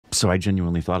So I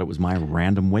genuinely thought it was my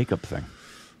random wake-up thing.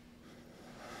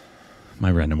 My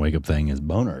random wake-up thing is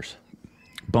boners.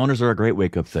 Boners are a great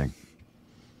wake-up thing.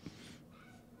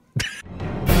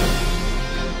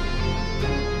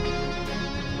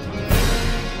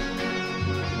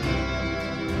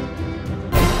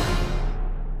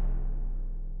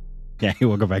 Yeah,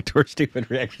 we'll go back to our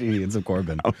stupid reactions of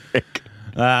Corbin.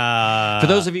 For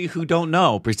those of you who don't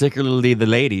know, particularly the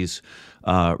ladies,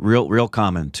 real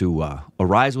common to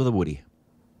arise with a Woody.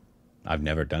 I've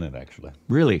never done it, actually.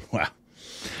 Really? Wow.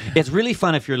 It's really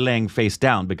fun if you're laying face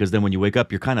down, because then when you wake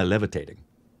up, you're kind of levitating.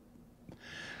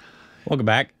 Welcome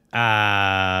back.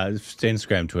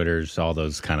 Instagram, Twitters, all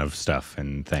those kind of stuff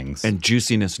and things. And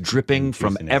juiciness dripping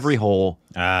from every hole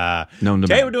known to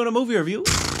Today man. we're doing a movie review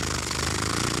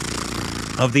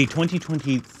of the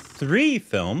 2023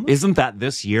 film. Isn't that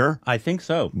this year? I think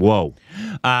so. Whoa.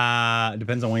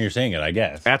 Depends on when you're seeing it, I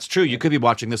guess. That's true. You could be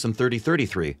watching this in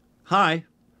 3033. Hi.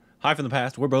 Hi from the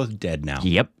past. We're both dead now.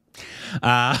 Yep.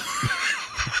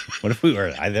 What if we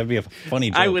were? That'd be a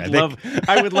funny joke. I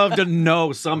would love to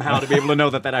know somehow to be able to know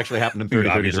that actually happened in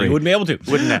 3033. Obviously, you wouldn't be able to.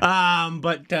 Wouldn't it?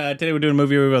 But today we're doing a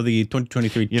movie review of the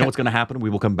 2023. You know what's going to happen? We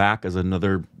will come back as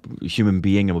another human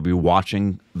being and we'll be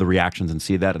watching the reactions and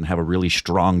see that and have a really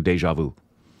strong deja vu.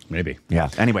 Maybe. Yeah.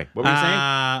 Anyway, what were you saying?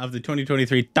 Of the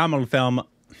 2023 Tamil film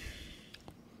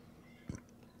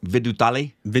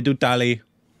Viduthalai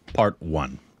Part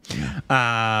 1.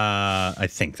 I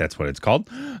think that's what it's called.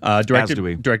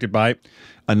 Directed by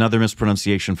another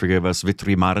mispronunciation, forgive us,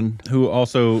 Vetrimaaran, who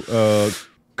also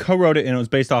co-wrote it, and it was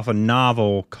based off a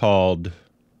novel called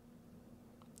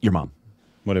your mom,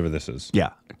 whatever this is.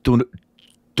 Yeah,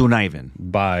 Tunaivan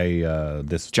by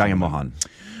this Jaya Mohan.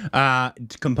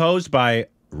 Composed by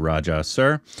Raja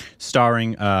Sir,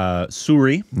 starring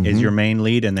Soori is your main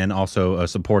lead, and then also a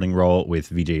supporting role with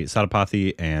Vijay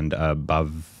Satapathy and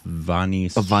Bhavani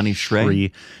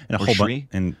Shri and a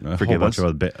whole bunch of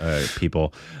other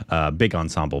people. Big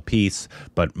ensemble piece,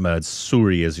 but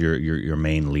Soori is your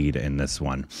main lead in this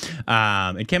one.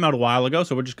 It came out a while ago,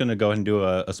 so we're just going to go ahead and do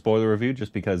a spoiler review,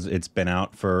 just because it's been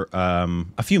out for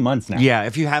a few months now. Yeah,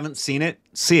 if you haven't seen it,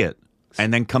 see it,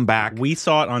 and then come back. We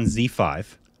saw it on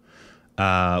Z5.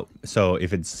 So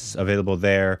if it's available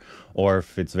there, or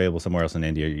if it's available somewhere else in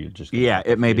India, you just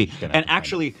it may be. And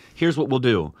actually, here's what we'll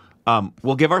do: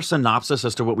 we'll give our synopsis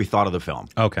as to what we thought of the film.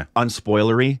 Okay,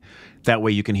 unspoilery. That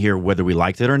way, you can hear whether we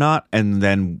liked it or not, and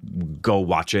then go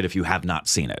watch it if you have not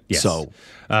seen it. Yes. So,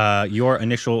 your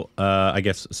initial, I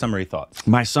guess, summary thoughts.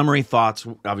 My summary thoughts.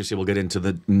 Obviously, we'll get into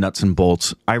the nuts and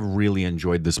bolts. I really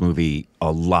enjoyed this movie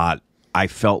a lot. I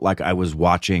felt like I was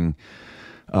watching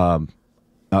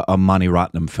a Mani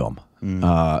Ratnam film.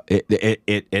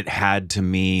 It had to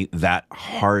me that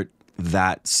heart,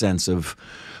 that sense of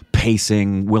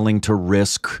pacing, willing to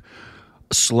risk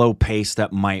slow pace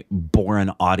that might bore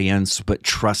an audience, but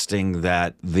trusting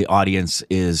that the audience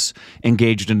is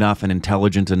engaged enough and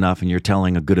intelligent enough, and you're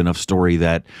telling a good enough story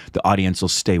that the audience will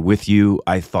stay with you.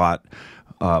 I thought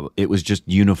it was just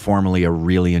uniformly a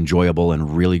really enjoyable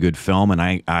and really good film,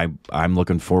 and I'm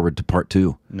looking forward to part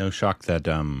 2. No shock that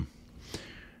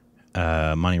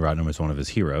Mani Ratnam was one of his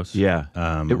heroes. Yeah,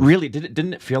 it really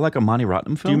didn't it feel like a Mani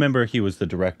Ratnam film? Do you remember he was the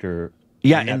director?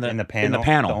 Yeah, in the panel.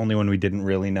 The only one we didn't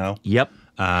really know. Yep.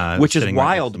 Which is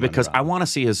wild because I want to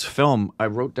see his film. I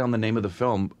wrote down the name of the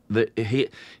film.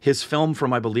 His film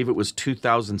from, I believe it was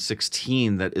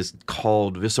 2016, that is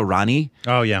called Visarani.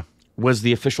 Oh yeah, was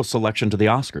the official selection to the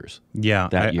Oscars. Yeah,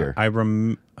 that year.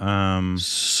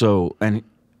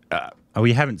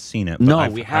 We haven't seen it. No,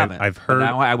 we haven't. I've heard.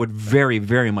 Now I would very,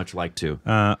 very much like to.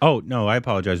 Oh no, I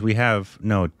apologize. We have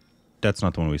no. That's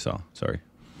not the one we saw. Sorry,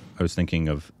 I was thinking.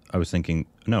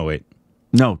 No, wait.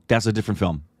 No, that's a different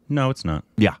film. No, it's not.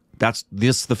 Yeah,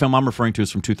 the film I'm referring to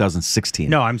is from 2016.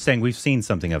 No, I'm saying we've seen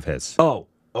something of his. Oh,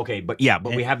 okay, but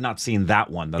we have not seen that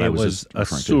one that I was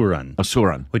Asuran.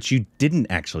 Asuran, which you didn't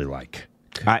actually like.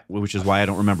 Which is why I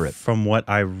don't remember it. From what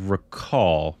I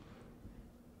recall,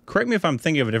 correct me if I'm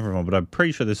thinking of a different one, but I'm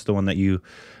pretty sure this is the one that you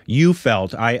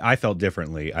felt. I felt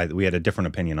differently. We had a different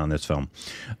opinion on this film.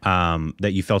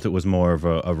 That you felt it was more of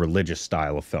a religious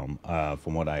style of film,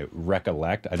 from what I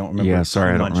recollect. I don't remember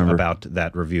too much about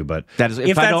that review, but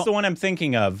if that's the one I'm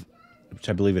thinking of, which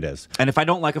I believe it is. And if I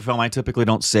don't like a film, I typically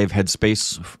don't save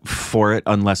headspace for it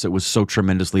unless it was so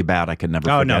tremendously bad I could never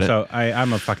forget it. So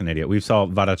I'm a fucking idiot. We saw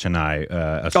Vadachennai.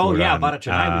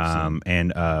 Vadachennai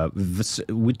we've seen.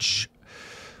 And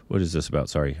what is this about?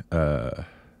 Sorry.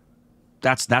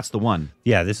 That's the one.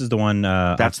 Yeah, this is the one.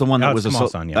 That's the one that was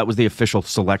that was the official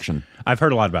selection. I've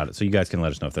heard a lot about it, so you guys can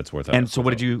let us know if that's worth it. And so,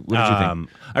 what did you think?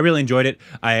 I really enjoyed it.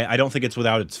 I don't think it's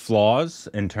without its flaws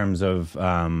in terms of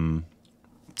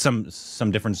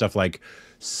some different stuff, like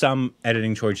some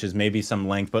editing choices, maybe some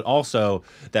length, but also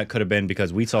that could have been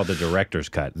because we saw the director's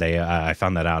cut. I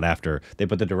found that out after they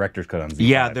put the director's cut on Z5.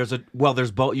 Yeah,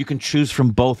 there's both. You can choose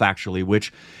from both actually.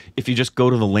 Which, if you just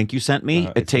go to the link you sent me,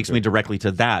 it takes me directly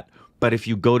to that. But if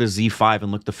you go to Z5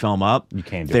 and look the film up, you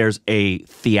can't. There's a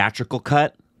theatrical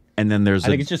cut, and then there's I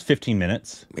think it's just 15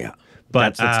 minutes. Yeah.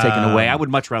 But that's taken away. I would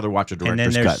much rather watch a director's cut.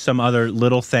 And then there's some other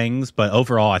little things, but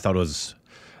overall, I thought it was.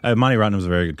 Mani Ratnam was a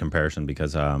very good comparison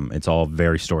because it's all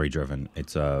very story driven.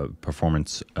 It's a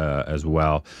performance as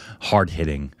well, hard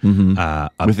hitting,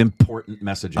 with important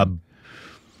messaging.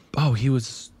 He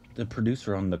was the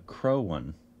producer on the Crow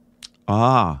one.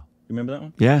 Ah, you remember that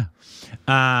one? Yeah.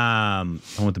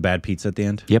 One with the bad pizza at the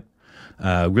end. Yep.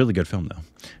 Really good film though.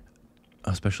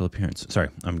 A special appearance. Sorry,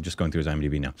 I'm just going through his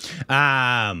IMDb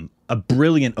now. A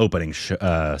brilliant opening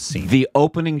scene. The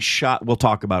opening shot. We'll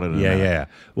talk about it. Yeah.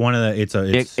 One of the.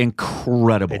 It's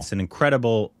incredible. It's an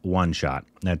incredible one shot.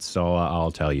 That's all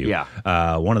I'll tell you.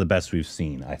 Yeah. One of the best we've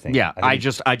seen. I think. Yeah.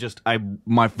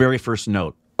 My very first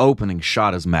note. Opening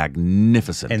shot is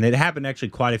magnificent, and it happened actually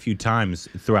quite a few times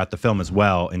throughout the film as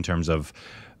well in terms of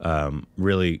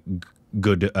really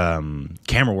good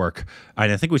camera work.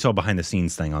 I think we saw a behind the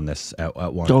scenes thing on this at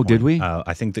one point. Did we?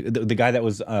 I think the guy that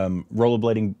was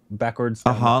rollerblading backwards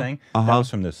down the thing, that was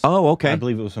from this. Oh, okay. I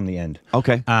believe it was from the end.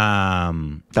 Okay.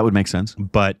 That would make sense.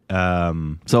 But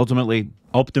so ultimately,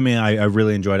 I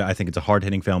really enjoyed it. I think it's a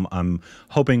hard-hitting film. I'm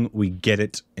hoping we get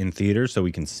it in theaters so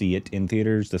we can see it in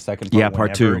theaters. The second part, yeah,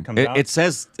 part 2. It comes out. It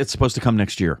says it's supposed to come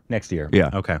next year. Next year. Yeah.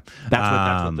 Okay.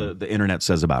 That's what the internet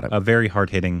says about it. A very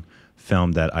hard-hitting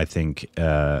film that I think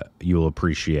you will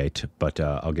appreciate, but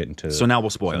I'll get into so now we'll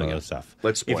spoil some of it. the other stuff.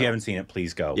 Let's spoil if you haven't seen it,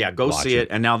 please go. Yeah, go see it.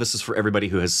 And now this is for everybody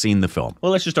who has seen the film.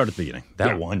 Well, let's just start at the beginning.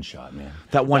 That one shot, man.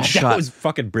 That one shot. That was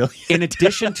fucking brilliant. In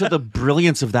addition to the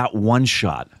brilliance of that one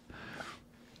shot,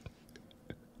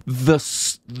 the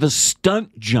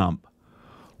stunt jump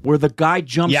where the guy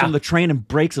jumps on the train and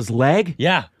breaks his leg.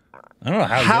 Yeah. I don't know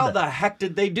how the heck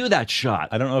did they do that shot?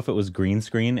 I don't know if it was green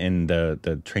screen and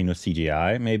the train was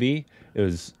CGI. Maybe it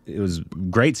was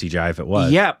great CGI if it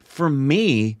was. Yeah, for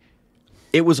me,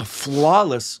 it was a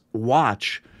flawless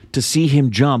watch to see him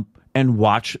jump and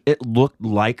watch it look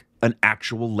like an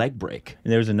actual leg break.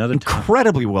 And there was another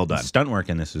incredibly well done. Stunt work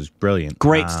in this is brilliant.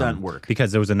 Great stunt work.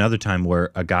 Because there was another time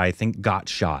where a guy I think got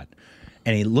shot.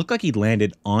 And he looked like he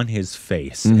landed on his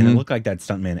face, and it looked like that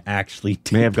stuntman actually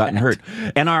may have gotten hurt.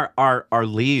 And our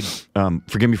lead,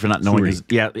 forgive me for not knowing his,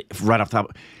 right off the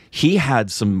top, he had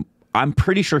some. I'm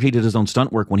pretty sure he did his own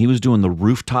stunt work when he was doing the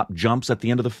rooftop jumps at the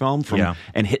end of the film,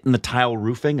 and hitting the tile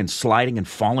roofing and sliding and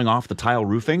falling off the tile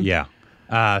roofing. Yeah.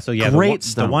 Great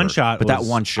the one shot. But that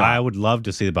one shot, I would love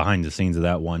to see the behind the scenes of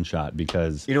that one shot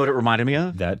because you know what it reminded me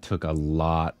of? That took a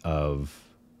lot of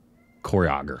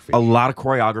choreography. A lot of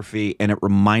choreography, and it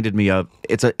reminded me of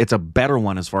it's a better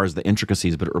one as far as the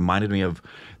intricacies, but it reminded me of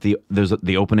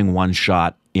the opening one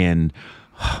shot in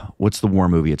what's the war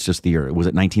movie? It's just the year. Was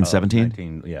it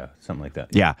 1917? Yeah, something like that.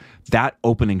 Yeah, that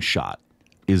opening shot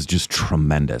is just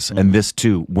tremendous. And this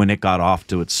too, when it got off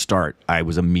to its start, I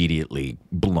was immediately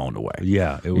blown away.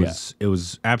 Yeah, it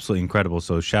was absolutely incredible.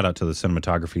 So shout out to the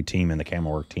cinematography team and the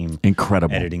camera work team,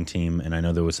 incredible editing team, and I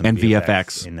know there was some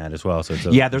VFX in that as well. So it's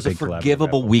there's a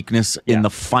forgivable weakness in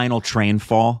the final train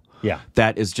fall. Yeah,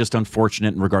 that is just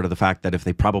unfortunate in regard to the fact that if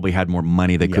they probably had more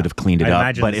money, they could have cleaned it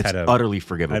up. But it's utterly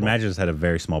forgivable. I imagine it's had a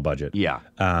very small budget. Yeah,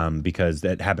 because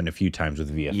that happened a few times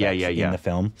with VFX in the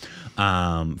film.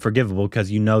 Forgivable because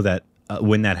you know that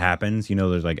when that happens, you know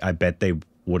there's like I bet they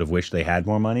would have wished they had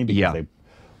more money because they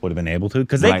would have been able to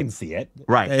because they can see it.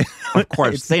 Right, of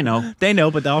course they know. They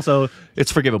know, but also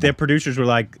it's forgivable. Their producers were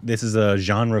like, "This is a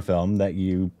genre film that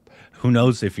you." Who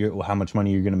knows how much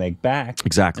money you're going to make back?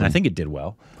 Exactly. And I think it did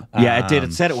well. Yeah, it did.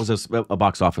 It said it was a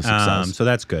box office success. So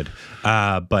that's good.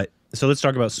 So let's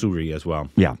talk about Soori as well.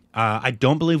 Yeah. I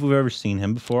don't believe we've ever seen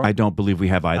him before. I don't believe we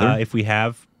have either. If we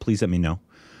have, please let me know.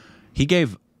 He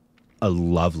gave a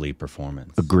lovely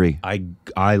performance. Agree.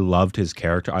 I loved his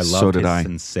character. I loved his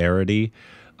sincerity.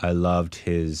 I loved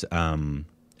his.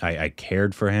 I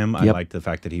cared for him. I liked the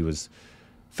fact that he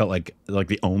felt like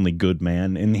the only good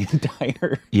man in the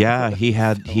entire. Yeah, he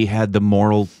had the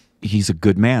moral. He's a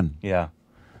good man. Yeah,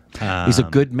 he's a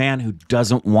good man who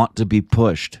doesn't want to be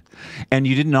pushed. And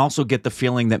you didn't also get the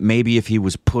feeling that maybe if he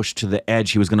was pushed to the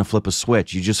edge, he was going to flip a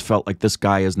switch. You just felt like this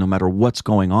guy is, no matter what's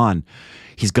going on,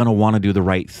 he's going to want to do the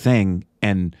right thing,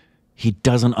 and he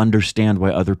doesn't understand why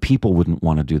other people wouldn't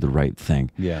want to do the right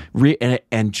thing. Yeah.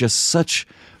 And just such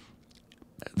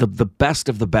the best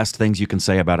of the best things you can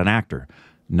say about an actor.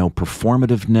 No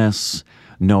performativeness,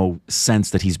 no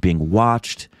sense that he's being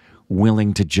watched,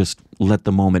 willing to just let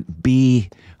the moment be.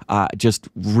 Just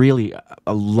really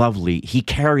a lovely. He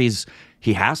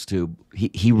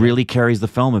really carries the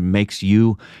film and makes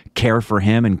you care for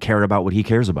him and care about what he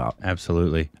cares about.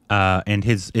 Absolutely. And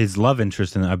his love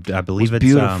interest, and I believe it's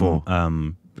beautiful.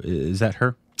 Is that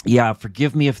her? Yeah,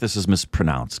 forgive me if this is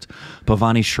mispronounced.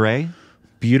 Bhavani Shrey.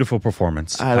 Beautiful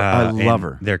performance. I love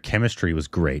her. Their chemistry was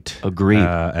great. Agreed.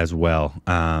 As well.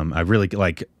 I really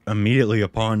like immediately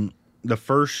upon the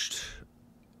first,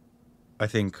 I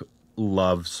think,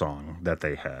 love song that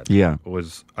they had. Yeah.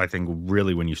 Was, I think,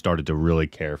 really when you started to really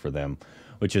care for them,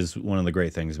 which is one of the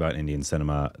great things about Indian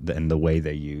cinema and the way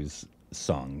they use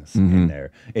songs in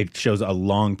there. It shows a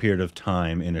long period of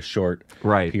time in a short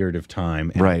period of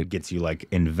time, and it gets you like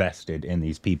invested in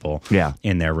these people,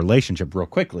 in their relationship real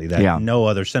quickly that no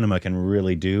other cinema can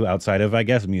really do outside of, I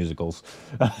guess, musicals.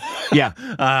 But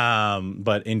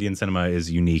Indian cinema is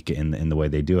unique in the way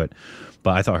they do it.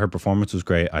 But I thought her performance was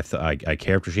great. I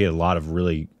cared for. She had a lot of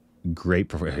really great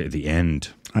performance at the end.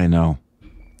 I know,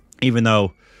 even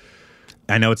though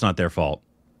I know it's not their fault.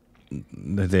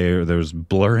 There's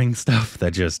blurring stuff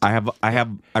that just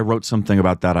I wrote something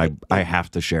about that I have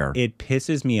to share. It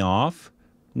pisses me off,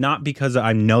 not because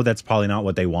I know that's probably not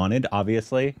what they wanted,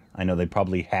 obviously. I know they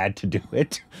probably had to do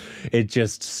it. It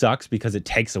just sucks because it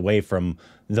takes away from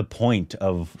the point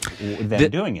of them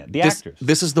doing it, the actors.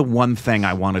 This is the one thing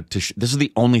I wanted to this is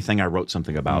the only thing I wrote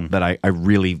something about that I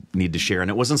really need to share. And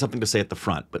it wasn't something to say at the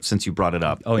front, but since you brought it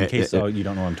up. Oh, in case you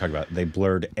don't know what I'm talking about. They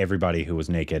blurred everybody who was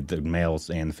naked, the males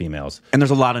and the females. And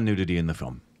there's a lot of nudity in the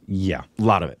film. Yeah. A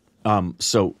lot of it.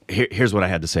 So here's what I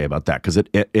had to say about that, because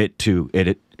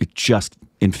it just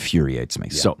infuriates me.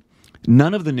 Yeah. So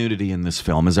none of the nudity in this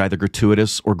film is either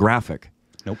gratuitous or graphic.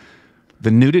 Nope. The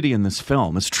nudity in this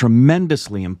film is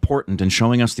tremendously important in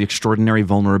showing us the extraordinary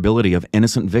vulnerability of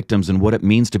innocent victims and what it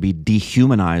means to be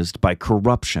dehumanized by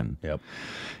corruption. Yep.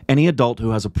 Any adult who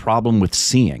has a problem with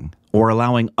seeing or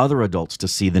allowing other adults to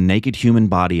see the naked human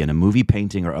body in a movie,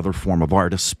 painting, or other form of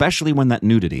art, especially when that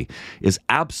nudity is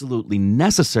absolutely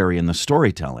necessary in the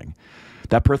storytelling,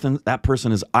 that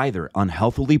person is either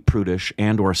unhealthily prudish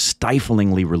and or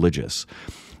stiflingly religious.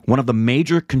 One of the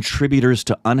major contributors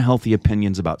to unhealthy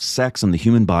opinions about sex and the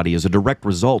human body is a direct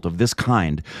result of this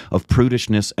kind of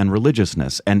prudishness and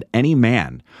religiousness, and any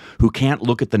man who can't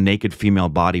look at the naked female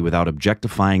body without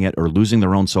objectifying it or losing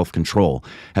their own self-control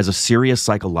has a serious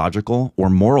psychological or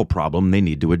moral problem they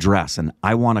need to address. And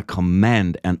I want to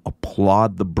commend and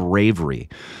applaud the bravery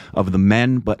of the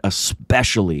men, but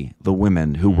especially the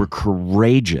women, who were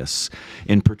courageous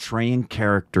in portraying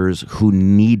characters who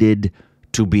needed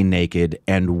to be naked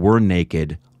and were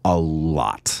naked a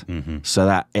lot. So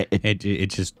that it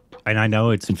just, and I know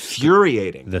it's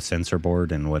infuriating, the censor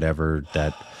board and whatever,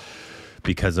 that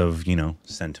because of, you know,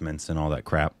 sentiments and all that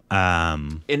crap.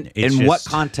 In what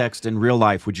context in real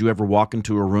life would you ever walk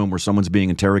into a room where someone's being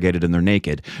interrogated and they're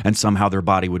naked and somehow their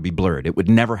body would be blurred? It would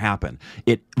never happen.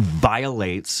 It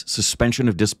violates suspension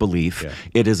of disbelief. Yeah.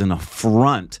 It is an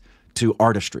affront to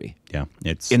artistry. Yeah,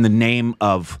 it's in the name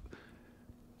of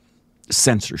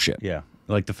censorship. Yeah,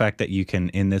 like the fact that you can,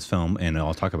 in this film, and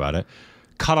I'll talk about it,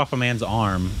 cut off a man's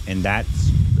arm and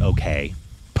that's okay.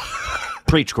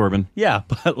 Preach, Corbin. Yeah,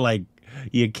 but like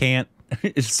you can't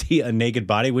see a naked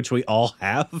body, which we all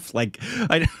have. Like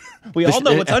we all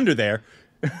know what's under there.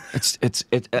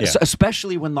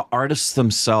 Especially when the artists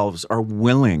themselves are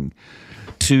willing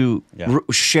to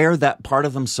share that part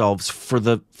of themselves for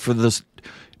this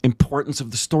importance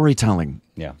of the storytelling.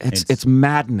 Yeah, it's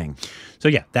maddening. So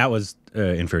yeah, that was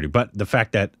infuriating. But the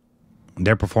fact that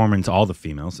their performance, all the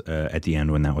females at the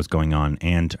end when that was going on,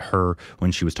 and her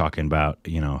when she was talking about,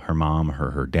 you know, her mom,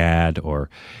 her dad, or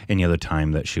any other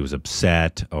time that she was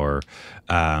upset, or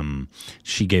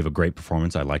she gave a great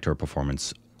performance. I liked her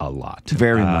performance a lot.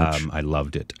 Very much. I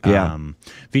loved it. Yeah.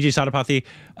 Vijay Satapathy,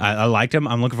 I liked him.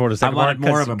 I'm looking forward to the second part. I wanted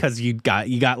more of him. Because you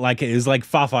got like, it was like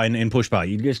Fafa in Pushpa.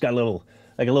 You just got a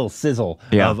little sizzle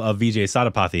of Vijay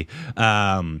Satapathy.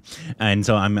 And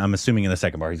so I'm assuming in the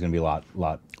second part he's going to be a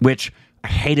lot. Which I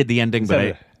hated the ending,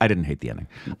 but I didn't hate the ending.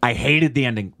 I hated the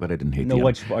ending, but I didn't hate the ending.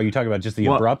 Which are you talking about? Just the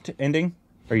abrupt ending?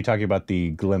 Or are you talking about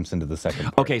the glimpse into the second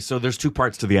part? Okay, so there's two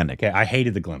parts to the ending. Okay, I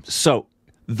hated the glimpse. So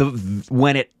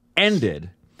when it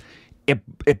ended,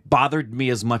 it bothered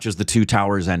me as much as the Two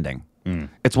Towers ending.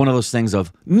 It's one of those things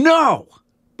of no.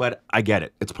 But I get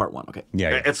it. It's part one. Okay.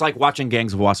 Yeah. It's like watching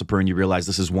Gangs of Wasseypur and you realize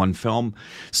this is one film.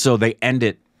 So they end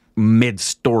it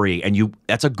mid-story, and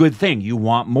that's a good thing. You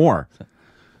want more.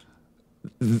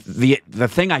 The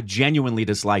thing I genuinely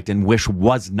disliked and wish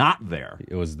was not there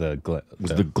It was the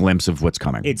glimpse of what's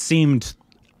coming. It seemed.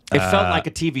 It felt like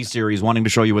a TV series wanting to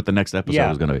show you what the next episode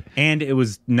was going to be. And it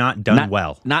was not done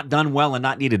well. Not done well and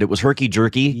not needed. It was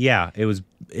herky-jerky. Yeah, it was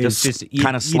just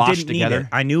kind of sloshed together.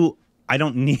 I knew I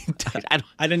don't need to,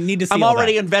 I didn't need to see I'm all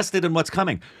already that. invested in what's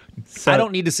coming. So I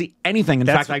don't need to see anything. In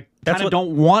fact, I kind of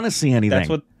don't want to see anything. That's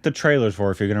what the trailer's for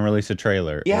if you're going to release a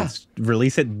trailer. Yeah.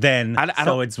 Release it then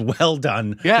so it's well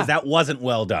done. Yeah. Because that wasn't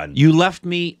well done. You left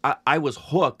me, I was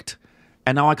hooked.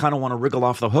 And now I kind of want to wriggle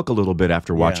off the hook a little bit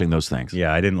after watching those things.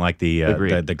 Yeah, I didn't like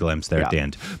the glimpse there at the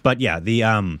end. But yeah,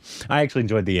 I actually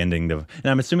enjoyed the ending. And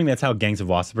I'm assuming that's how Gangs of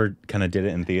Wassaipa kind of did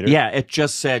it in theater. Yeah, it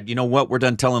just said, you know what, we're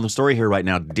done telling the story here right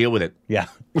now. Deal with it. Yeah,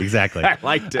 exactly. I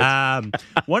liked it.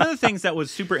 One of the things that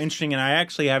was super interesting, and I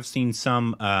actually have seen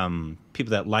some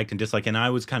people that liked and disliked, and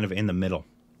I was kind of in the middle,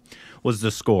 was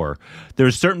the score.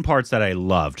 There's certain parts that I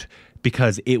loved,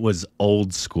 because it was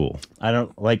old school. I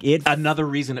don't like it. Another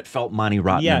reason it felt money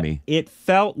rotten to me. It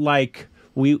felt like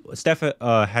Steph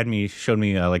showed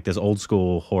me like this old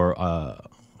school horror,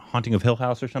 Haunting of Hill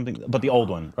House or something, but the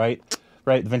old one, right?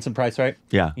 Right, Vincent Price, right?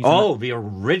 Yeah. The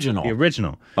original. The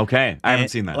original. Okay, I haven't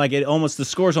seen that. Like the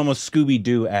score's almost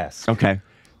Scooby-Doo-esque. Okay.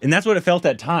 And that's what it felt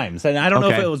at times. And I don't know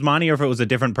if it was Monty or if it was a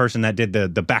different person that did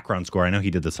the background score. I know he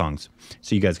did the songs,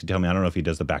 so you guys can tell me. I don't know if he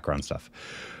does the background stuff.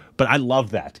 But I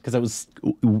love that because it was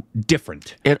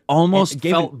different. It almost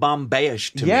felt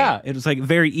Bombay-ish to me. Yeah, it was like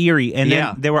very eerie. And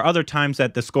then there were other times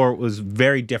that the score was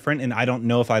very different, and I don't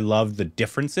know if I loved the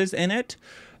differences in it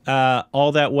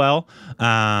all that well.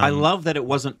 I love that it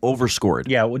wasn't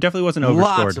overscored. Yeah, it definitely wasn't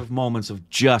overscored. Lots of moments of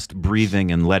just breathing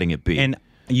and letting it be. And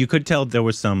you could tell there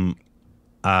was some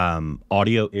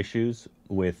audio issues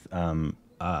with...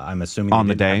 I'm assuming on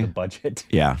they the didn't day have the budget,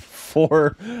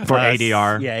 for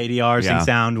ADR, ADR,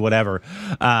 sound, whatever.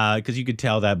 Because you could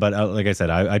tell that, but like I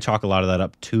said, I chalk a lot of that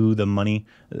up to the money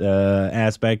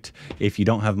aspect. If you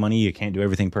don't have money, you can't do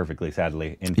everything perfectly.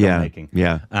 Sadly, in filmmaking,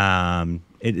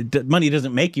 money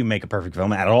doesn't make you make a perfect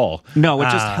film at all. No, it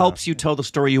just helps you tell the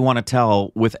story you want to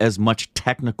tell with as much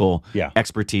technical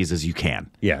expertise as you can.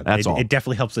 Yeah, that's all. It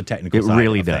definitely helps the technical. It side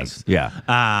really of does. things. Yeah.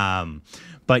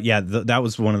 But yeah, that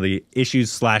was one of the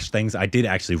issues / things I did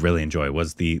actually really enjoy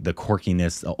was the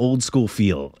quirkiness, the old school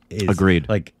feel. Agreed.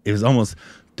 Like it was almost.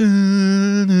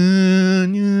 And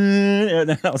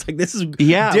I was like, this is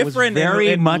different. It was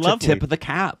very much lovely. a tip of the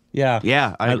cap.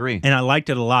 Yeah, I agree. And I liked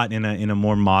it a lot in a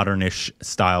more modernish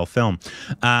style film.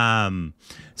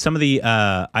 Some of the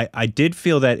I did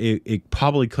feel that it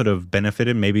probably could have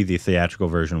benefited. Maybe the theatrical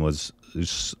version was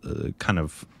kind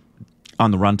of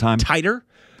on the runtime tighter.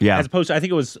 Yeah. As opposed to, I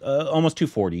think it was almost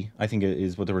 240. I think it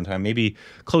is what the runtime. Maybe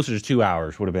closer to 2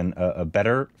 hours would have been a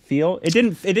better feel. It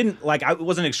didn't like it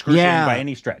wasn't excruciating by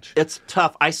any stretch. It's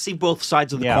tough. I see both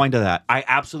sides of the coin to that. I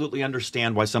absolutely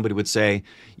understand why somebody would say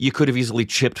you could have easily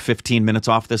chipped 15 minutes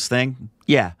off this thing.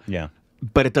 Yeah.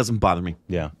 But it doesn't bother me.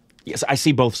 Yeah. Yes, I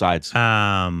see both sides.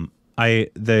 The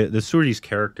Soori's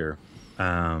character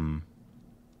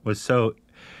was so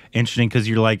interesting because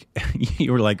you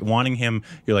were like wanting him.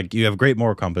 You're like, you have a great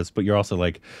moral compass, but you're also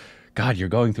like, God, you're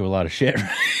going through a lot of shit right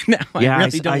now. I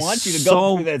really don't want you to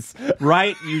go through this.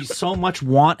 Right? You so much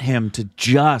want him to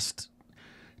just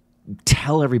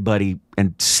tell everybody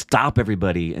and stop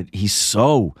everybody. And he's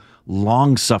so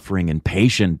long-suffering and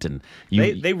patient, and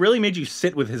they really made you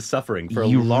sit with his suffering for a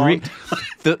long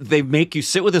time. They make you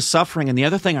sit with his suffering, and the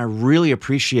other thing I really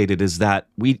appreciated is that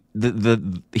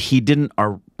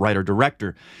our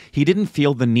writer-director, he didn't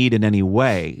feel the need in any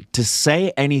way to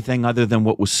say anything other than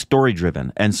what was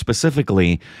story-driven, and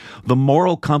specifically, the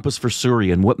moral compass for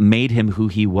Soori and what made him who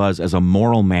he was as a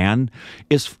moral man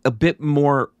is a bit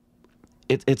more.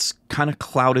 It's kind of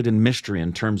clouded in mystery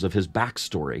in terms of his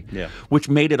backstory, which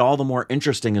made it all the more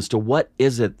interesting as to what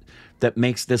is it that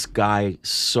makes this guy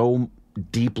so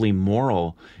deeply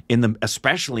moral,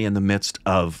 especially in the midst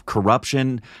of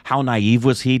corruption. How naive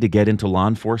was he to get into law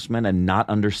enforcement and not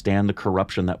understand the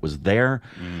corruption that was there?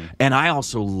 And I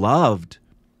also loved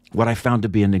what I found to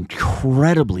be an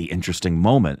incredibly interesting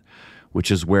moment,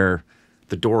 which is where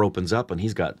the door opens up and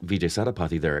he's got Vijay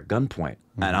Sethupathi there at gunpoint.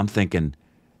 And I'm thinking,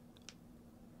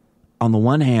 on the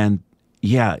one hand,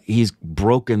 yeah, he's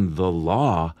broken the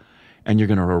law and you're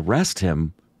going to arrest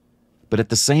him. But at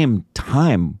the same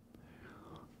time,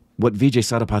 what Vijay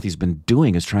Sethupathi been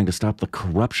doing is trying to stop the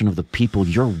corruption of the people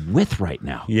you're with right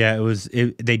now. Yeah,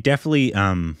 they definitely,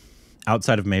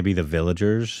 outside of maybe the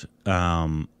villagers, they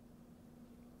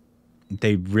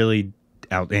really,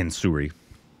 and Soori,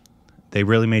 they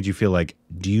really made you feel like,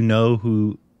 do you know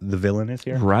who the villain is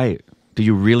here? Right. Do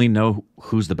you really know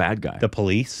who's the bad guy? The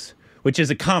police, which is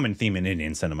a common theme in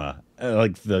Indian cinema.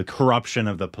 Like the corruption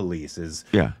of the police is.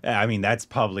 Yeah. I mean, that's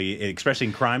probably, especially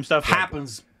in crime stuff.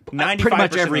 Happens. 95% Pretty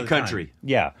much every of the time. country.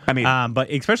 Yeah. I mean,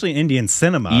 but especially in Indian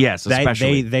cinema. Yes,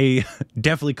 especially. They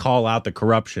definitely call out the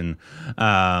corruption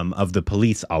of the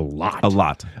police a lot. A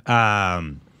lot.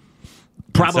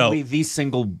 Probably the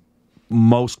single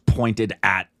most pointed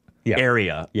at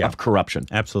area of corruption.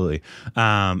 Absolutely.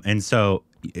 And so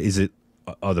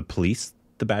are the police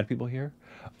the bad people here?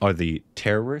 Are the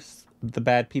terrorists the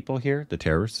bad people here? The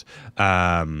terrorists?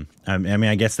 I mean,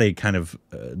 I guess they kind of,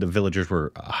 the villagers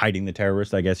were hiding the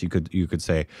terrorists, I guess you could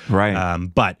say. Right.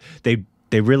 But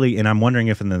they really, and I'm wondering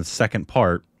if in the second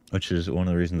part, which is one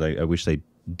of the reasons I wish they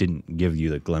didn't give you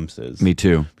the glimpses. Me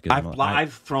too.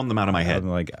 I've thrown them out of my head. I'm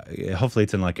like, hopefully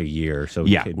it's in like a year, so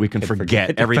we can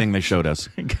forget everything they showed us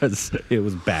because it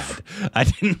was bad. I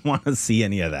didn't want to see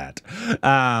any of that.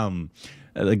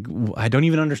 Like, I don't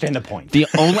even understand the point. The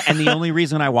only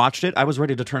reason I watched it, I was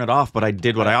ready to turn it off, but I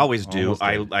did what I always do.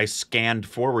 I scanned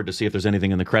forward to see if there's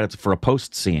anything in the credits for a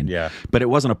post scene. Yeah. But it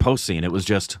wasn't a post scene. It was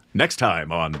just next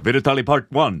time on Viduthalai Part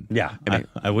 1. Yeah.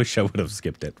 I wish I would have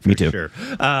skipped it. Me too. Sure.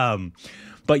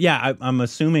 But yeah, I'm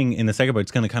assuming in the second part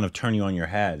it's going to kind of turn you on your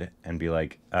head and be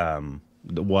like,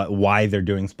 why they're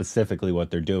doing specifically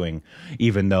what they're doing,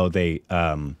 even though they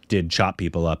did chop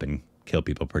people up and kill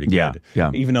people pretty good.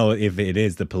 Yeah. Even though if it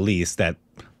is the police that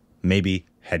maybe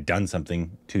had done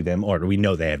something to them, or we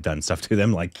know they have done stuff to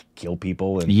them, like kill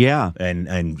people and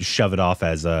and shove it off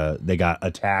as they got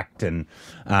attacked and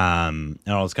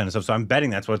all this kind of stuff. So I'm betting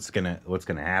that's what's gonna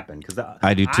happen, because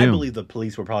I do too. I believe the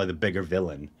police were probably the bigger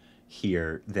villain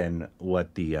here than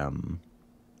what the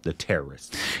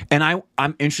terrorists. And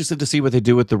I'm interested to see what they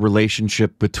do with the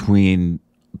relationship between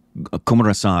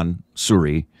Kumar-san,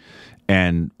 Soori,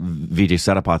 and Vijay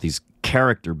Sethupathiy's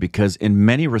character, because in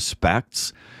many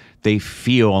respects they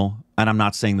feel, and I'm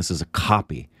not saying this is a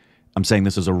copy, I'm saying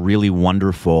this is a really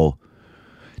wonderful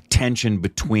tension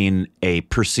between a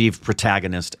perceived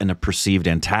protagonist and a perceived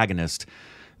antagonist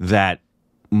that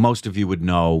most of you would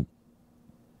know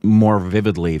more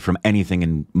vividly from anything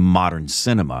in modern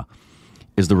cinema,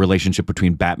 is the relationship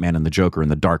between Batman and the Joker in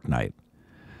The Dark Knight,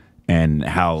 and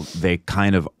how they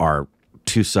kind of are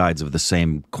two sides of the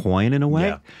same coin in a way.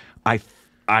 Yeah.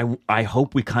 I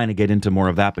hope we kind of get into more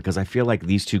of that, because I feel like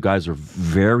these two guys are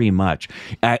very much,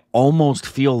 I almost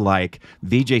feel like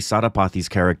Vijay Sethupathiy's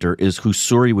character is who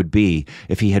Soori would be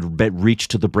if he had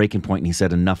reached to the breaking point and he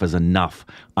said, enough is enough.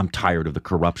 I'm tired of the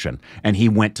corruption. And he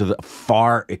went to the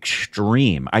far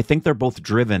extreme. I think they're both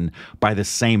driven by the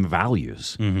same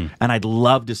values. And I'd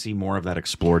love to see more of that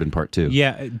explored in part 2.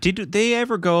 Yeah. Did they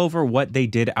ever go over what they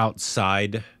did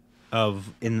outside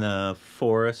of in the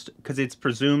forest? Because it's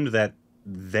presumed that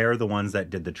they're the ones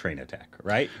that did the train attack,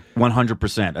 right?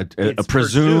 100%. A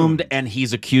presumed, and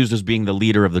he's accused as being the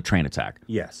leader of the train attack.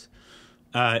 Yes.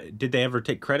 Did they ever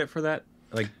take credit for that?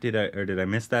 Like, did I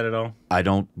miss that at all? I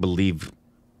don't believe.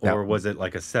 Or was it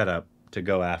like a setup to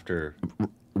go after?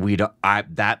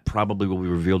 That probably will be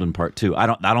revealed in part 2. I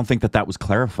don't think that was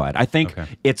clarified. I think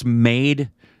it's made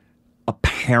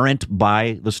apparent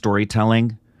by the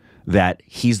storytelling that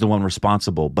he's the one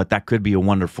responsible, but that could be a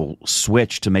wonderful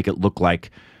switch to make it look like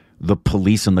the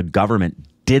police and the government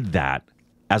did that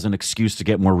as an excuse to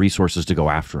get more resources to go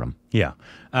after him. Yeah.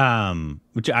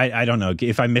 Which I don't know.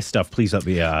 If I miss stuff, please let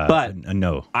me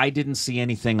know. I didn't see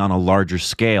anything on a larger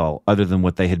scale other than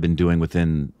what they had been doing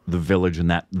within the village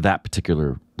and that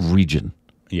particular region.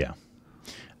 Yeah.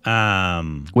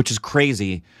 Which is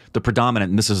crazy. The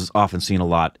predominant, and this is often seen a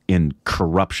lot in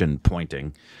corruption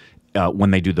pointing,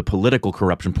 when they do the political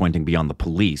corruption pointing beyond the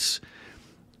police,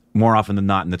 more often than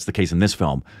not, and that's the case in this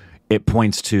film, it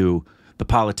points to the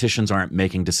politicians aren't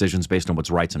making decisions based on what's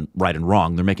right and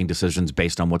wrong. They're making decisions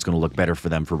based on what's going to look better for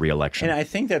them for re-election. And I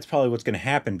think that's probably what's going to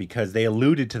happen, because they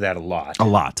alluded to that a lot.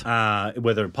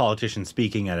 Whether a politician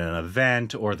speaking at an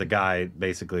event or the guy,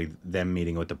 basically them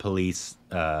meeting with the police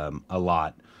a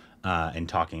lot and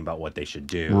talking about what they should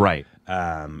do. Right.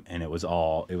 And it was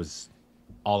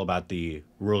all about the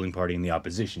ruling party and the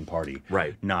opposition party,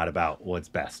 right? Not about what's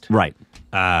best, right?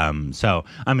 So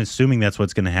I'm assuming that's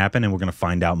what's going to happen, and we're going to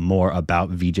find out more about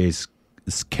Vijay's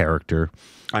character.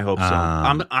 I hope so.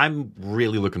 I'm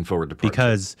really looking forward to part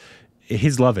because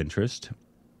his love interest,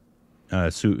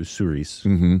 Soori's,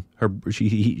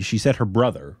 she said her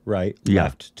brother, right,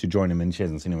 left to join him, and she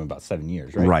hasn't seen him in about 7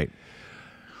 years, right? Right.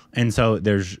 And so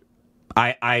there's,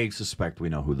 I suspect we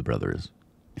know who the brother is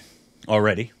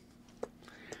already.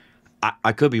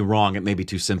 I could be wrong. It may be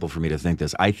too simple for me to think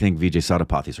this. I think Vijay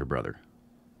Sethupathiy's her brother.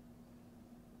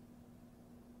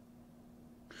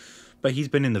 But he's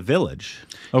been in the village.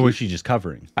 Or was she just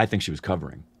covering? I think she was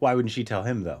covering. Why wouldn't she tell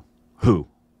him, though? Who?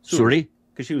 Soori?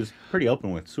 Because she was pretty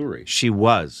open with Soori. She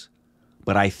was.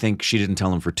 But I think she didn't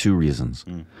tell him for two reasons.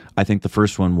 I think the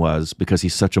first one was because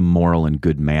he's such a moral and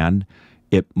good man,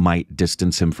 it might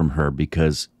distance him from her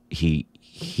because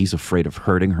he's afraid of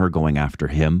hurting her going after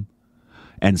him.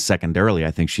 And secondarily,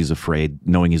 I think she's afraid,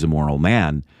 knowing he's a moral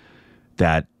man,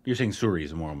 that... You're saying Soori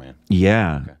is a moral man?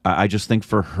 Yeah. Okay. I just think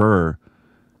for her,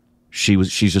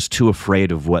 she's just too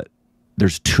afraid of what...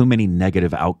 There's too many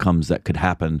negative outcomes that could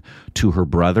happen to her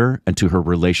brother and to her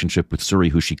relationship with Soori,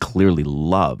 who she clearly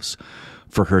loves,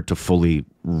 for her to fully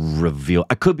reveal.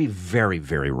 I could be very,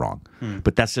 very wrong,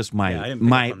 but that's just my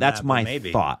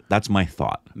thought. That's my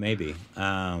thought. Maybe.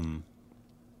 Yeah,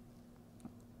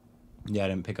 I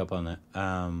didn't pick up on that.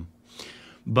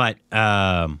 But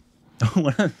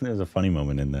there's a funny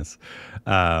moment in this.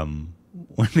 When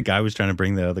the guy was trying to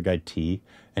bring the other guy tea,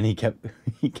 and he kept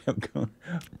going.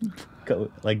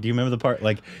 Like, do you remember the part?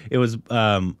 Like, it was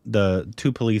the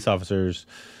two police officers,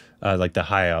 like the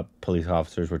high up police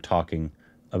officers, were talking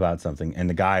about something, and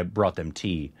the guy brought them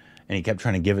tea, and he kept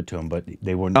trying to give it to him, but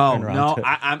they wouldn't turn around. Oh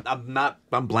no,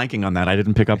 I'm blanking on that. I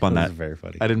didn't pick up on that. It was very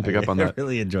funny. I didn't pick up on that. I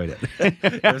really enjoyed it.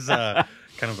 It was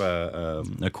kind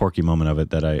of a quirky moment of it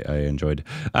that I enjoyed.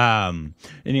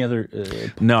 Any other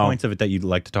points of it that you'd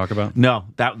like to talk about? No,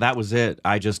 that was it.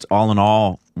 I just, all in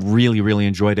all, really, really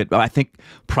enjoyed it. I think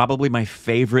probably my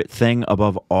favorite thing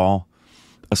above all,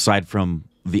 aside from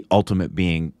the ultimate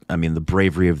being, I mean, the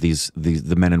bravery of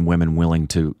the men and women willing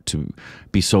to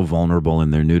be so vulnerable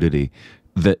in their nudity.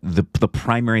 The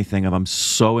primary thing of, I'm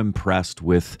so impressed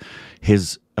with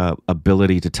his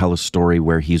ability to tell a story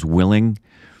where he's willing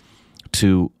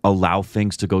to allow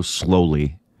things to go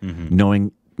slowly,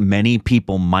 knowing many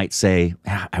people might say,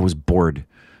 I was bored.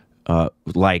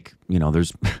 Like, you know,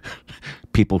 there's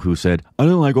people who said, I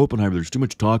don't like Oppenheimer, there's too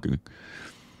much talking.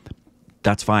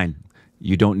 That's fine.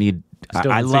 You don't need...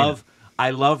 I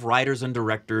love writers and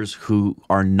directors who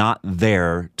are not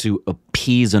there to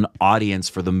appease an audience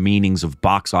for the meanings of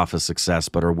box office success,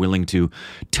 but are willing to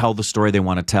tell the story they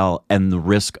want to tell, and the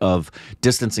risk of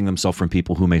distancing themselves from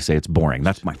people who may say it's boring.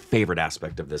 That's my favorite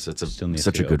aspect of this. It's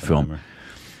such a good film.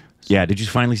 Yeah, did you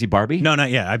finally see Barbie? No,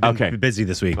 not yet. I've been busy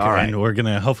this week. All right. And we're going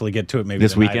to hopefully get to it maybe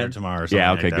this weekend or tomorrow or something.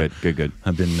 Yeah, okay, like good.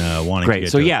 I've been wanting great. to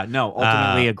get so to yeah, it. no,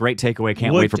 ultimately a great takeaway.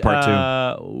 Can't wait for part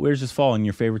two. Where's this fall in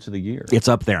your favorites of the year? It's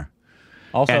up there.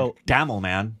 Also, and Damel,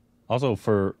 man. Also,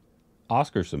 for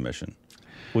Oscar submission,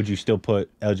 would you still put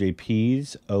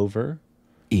LJP's over?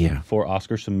 Yeah. For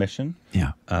Oscar submission?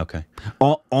 Yeah. Okay.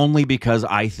 Only because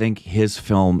I think his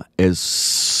film is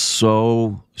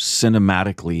so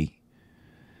cinematically...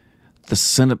 The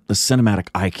cinematic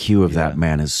IQ of that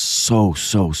man is so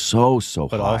high.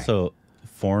 But also,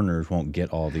 foreigners won't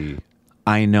get all the...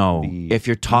 I know. If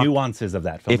you're talking nuances of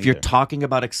that film. If you're talking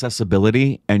about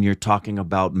accessibility and you're talking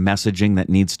about messaging that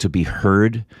needs to be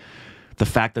heard, the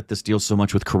fact that this deals so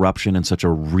much with corruption in such a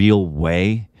real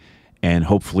way, and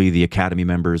hopefully the Academy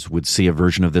members would see a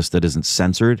version of this that isn't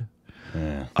censored.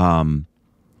 Yeah.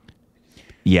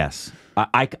 Yes.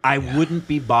 I wouldn't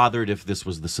be bothered if this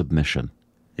was the submission.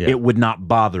 Yeah. It would not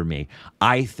bother me.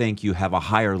 I think you have a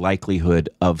higher likelihood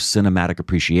of cinematic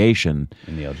appreciation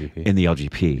in the LGP. In the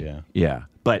LGP, yeah.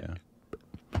 But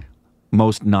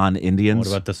most non-Indians.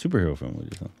 What about the superhero film?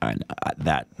 Would you say?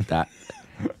 That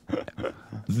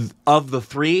of the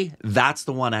three, that's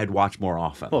the one I'd watch more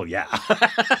often. Oh yeah.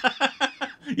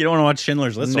 You don't want to watch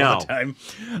Schindler's List all the time.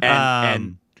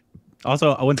 And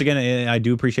also, once again, I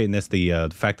do appreciate in this the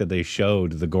fact that they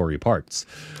showed the gory parts.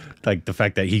 Like the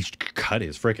fact that he cut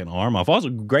his freaking arm off. Also,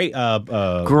 great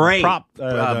prop.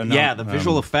 The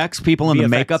visual effects people and the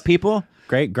makeup people.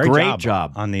 Great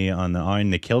job on the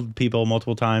arm. They killed people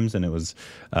multiple times, and it was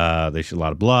they showed a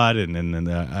lot of blood, and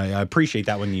I appreciate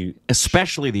that when you,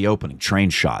 especially the opening train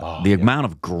shot. The amount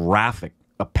of graphic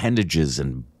appendages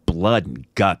and blood and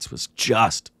guts was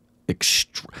just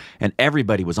and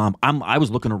everybody was on. I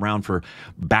was looking around for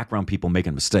background people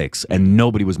making mistakes, and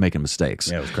nobody was making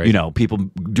mistakes. Yeah, it was crazy. You know, people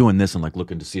doing this and like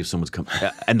looking to see if someone's coming.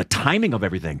 And the timing of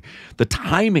everything. The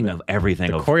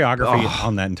choreography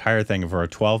on that entire thing for a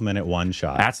 12-minute one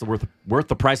shot. That's worth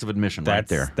the price of admission right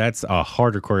there. That's a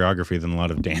harder choreography than a lot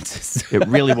of dances. It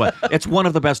really was. It's one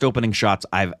of the best opening shots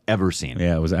I've ever seen.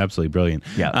 Yeah, it was absolutely brilliant.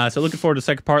 Yeah. So looking forward to the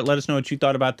second part. Let us know what you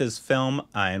thought about this film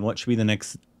and what should be the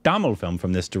next download film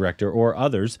from this director or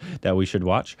others that we should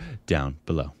watch down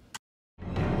below.